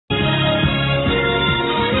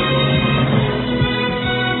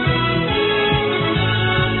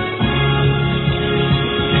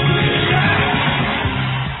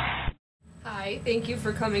Thank you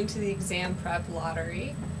for coming to the exam prep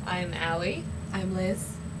lottery. I'm Allie. I'm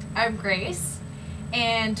Liz. I'm Grace.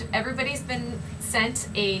 And everybody's been sent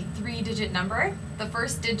a 3-digit number. The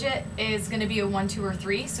first digit is going to be a 1, 2, or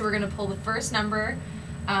 3. So we're going to pull the first number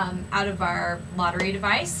out of our lottery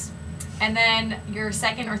device. And then your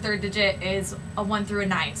second or third digit is a 1 through a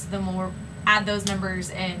 9. So then we'll add those numbers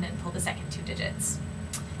in and pull the second 2 digits.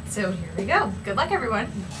 So here we go. Good luck,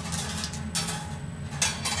 everyone.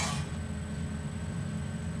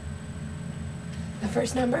 The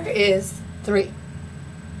first number is 3.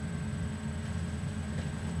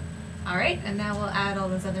 All right, and now we'll add all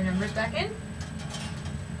those other numbers back in.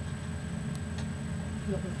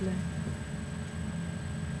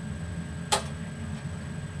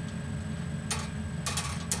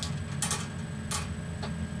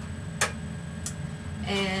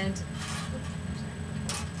 And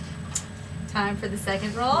time for the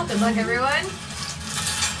second roll. Good luck, everyone.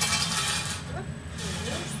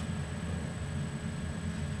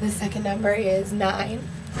 The second number is 9.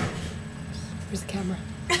 Where's the camera?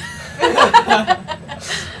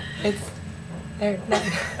 It's there, 9.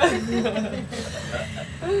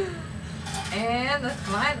 And the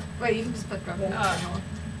final, wait, you can just put drop it. Oh.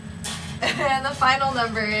 And the final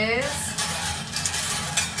number is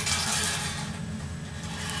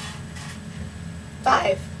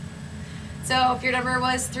 5. So if your number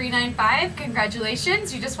was 395,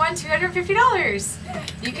 congratulations, you just won $250.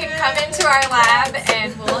 You can come into our lab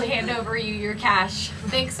and we'll hand over you your cash.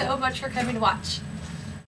 Thanks so much for coming to watch.